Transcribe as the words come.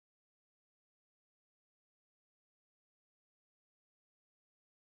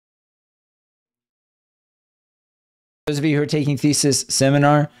Those of you who are taking Thesis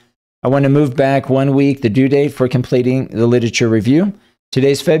seminar, I want to move back 1 week the due date for completing the literature review.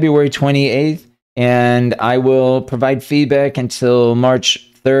 Today's February 28th, and I will provide feedback until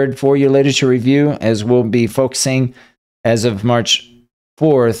March 3rd for your literature review, as we'll be focusing as of March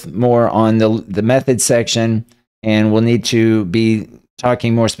 4th more on the method section, and we'll need to be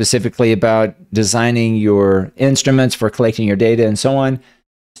talking more specifically about designing your instruments for collecting your data and so on.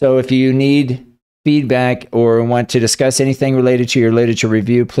 So if you need feedback or want to discuss anything related to your literature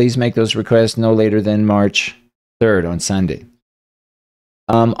review, please make those requests no later than March 3rd on Sunday.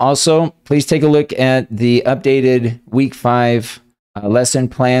 Also, please take a look at the updated week 5 lesson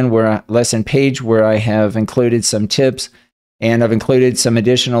plan, lesson page, where I have included some tips, and I've included some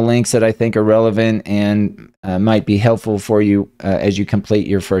additional links that I think are relevant and might be helpful for you as you complete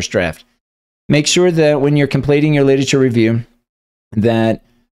your first draft. Make sure that when you're completing your literature review, that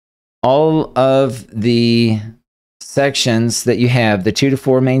all of the sections that you have, the 2 to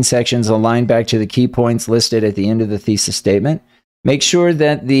 4 main sections, align back to the key points listed at the end of the thesis statement. Make sure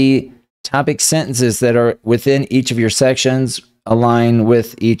that the topic sentences that are within each of your sections align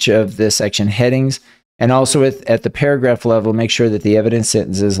with each of the section headings. And also at the paragraph level, make sure that the evidence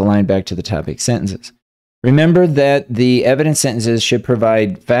sentences align back to the topic sentences. Remember that the evidence sentences should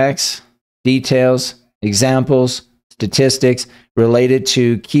provide facts, details, examples, statistics related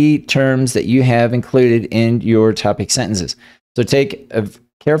to key terms that you have included in your topic sentences. So take a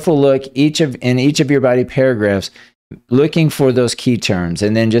careful look in each of your body paragraphs, looking for those key terms,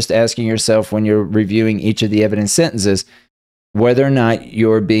 and then just asking yourself when you're reviewing each of the evidence sentences whether or not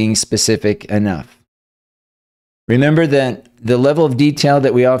you're being specific enough. Remember that the level of detail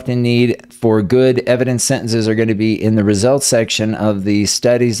that we often need for good evidence sentences are going to be in the results section of the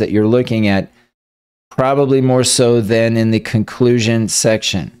studies that you're looking at, probably more so than in the conclusion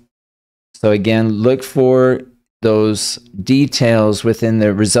section. So again, look for those details within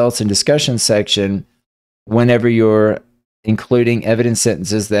the results and discussion section whenever you're including evidence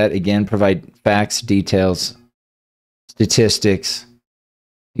sentences that, again, provide facts, details, statistics,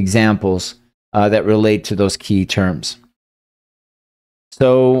 examples that relate to those key terms.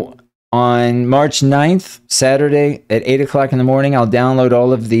 So on March 9th, Saturday at 8 o'clock in the morning, I'll download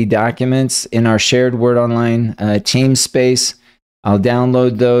all of the documents in our shared Word Online team space. I'll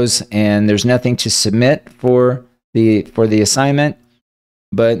download those, and there's nothing to submit for the assignment,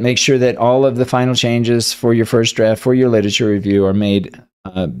 but make sure that all of the final changes for your first draft for your literature review are made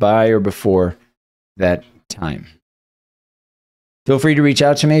by or before that time. Feel free to reach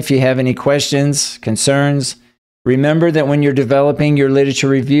out to me if you have any questions, concerns. Remember that when you're developing your literature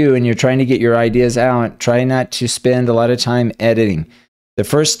review and you're trying to get your ideas out, try not to spend a lot of time editing. The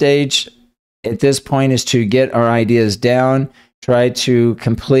first stage at this point is to get our ideas down, try to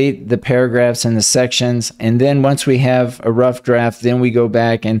complete the paragraphs and the sections, and then once we have a rough draft, then we go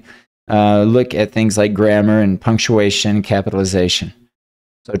back and look at things like grammar and punctuation, capitalization.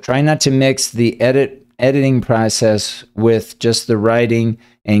 So try not to mix the editing process with just the writing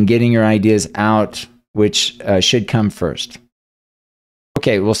and getting your ideas out, which should come first.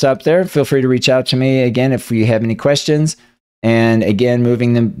 Okay, we'll stop there. Feel free to reach out to me again if you have any questions. And again,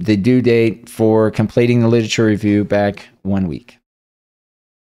 moving the due date for completing the literature review back 1 week.